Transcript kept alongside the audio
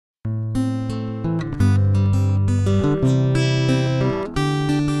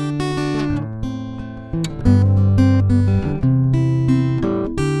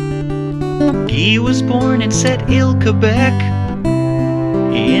was born in Sept-Îles, Quebec.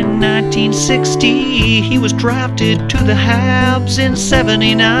 In 1960, he was drafted to the Habs in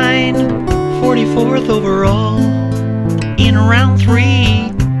 '79, 44th overall in round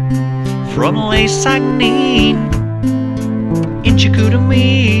 3 from Les Saguenay in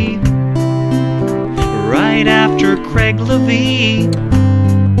Chicoutimi, right after Craig Levy.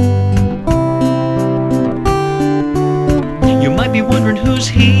 You might be wondering who's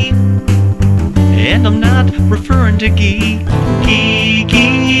he, and I'm not referring to Guy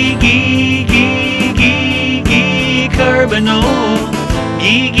Carbonneau.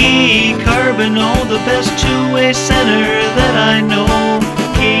 Guy Carbonneau, the best two-way center that I know.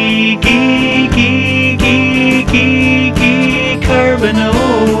 Guy Carbonneau.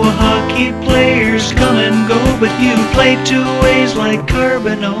 Hockey players come and go, but you play two ways like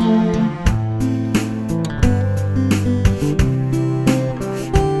Carbonneau.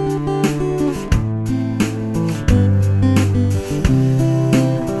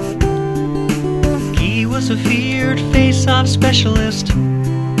 A feared face-off specialist.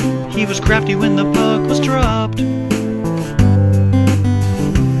 He was crafty when the puck was dropped.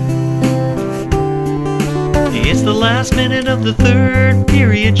 It's the last minute of the third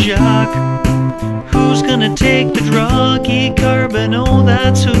period, Jock. Who's gonna take the draw? Guy Carbonneau,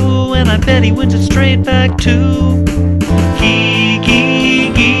 that's who, and I bet he wins it straight back to Guy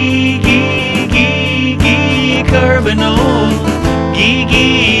Carbonneau.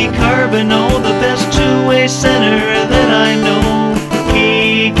 Guy Carbonneau, the best two-way center that I know.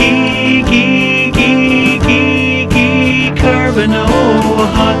 Guy Carbonneau.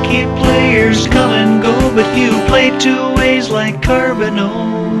 Hockey players come and go, but you play two ways like Carbonneau.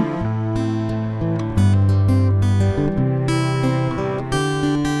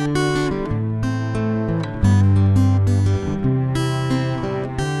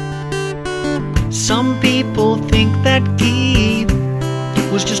 Some people think that Guy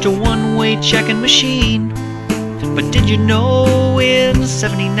was just a one-way checking machine. But did you know in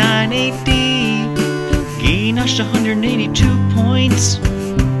 '79 AD, Guy notched 182 points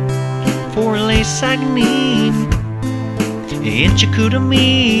for Les Saguenay in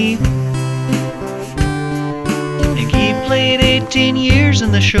Chicoutimi. Guy played 18 years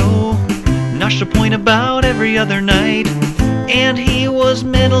in the show, notched a point about every other night, and he was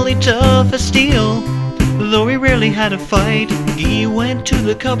mentally tough as steel, though he rarely had a fight. He went to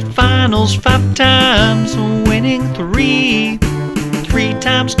the Cup Finals 5 times, winning 3. 3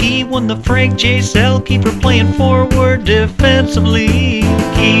 times Guy won the Frank J. Selke for playing forward defensively.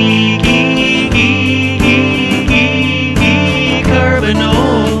 Guy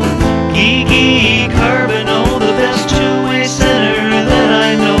Carbonneau. Guy Carbonneau, the best two-way center that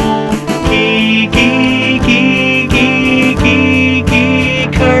I know. Guy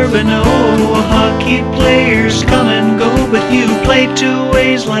Carbonneau. Hockey players come and go, but you play two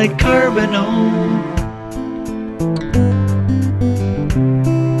ways like Carbonneau.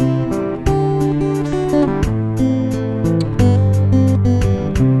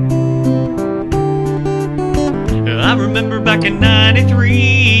 I remember back in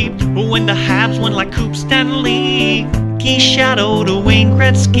 '93 when the Habs went like Coupe Stanley. Guy shadowed Wayne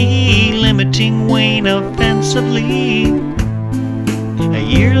Gretzky, limiting Wayne offensively. A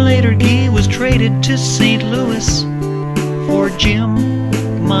year later, Guy was traded to St. Louis for Jim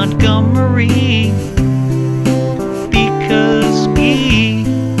Montgomery because Guy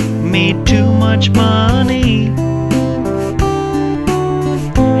made too much money.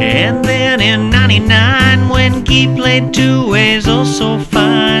 And then in '99, when Guy played two ways oh so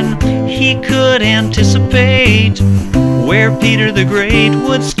fine, he could anticipate where Peter the Great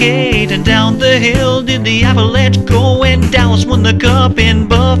would skate, and down the hill did the Avalanche go when Dallas won the Cup in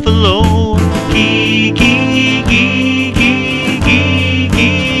Buffalo. Guy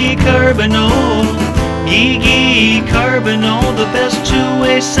Carbonneau. Guy Carbonneau, the best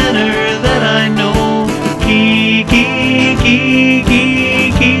two-way center that I know. Guy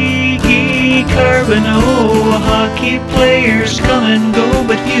Carbonneau. Hockey players come and go,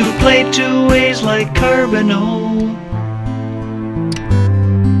 but you play two ways like Carbonneau.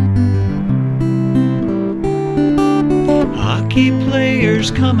 Hockey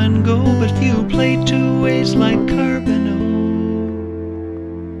players come and go, but you play two ways like Carbonneau.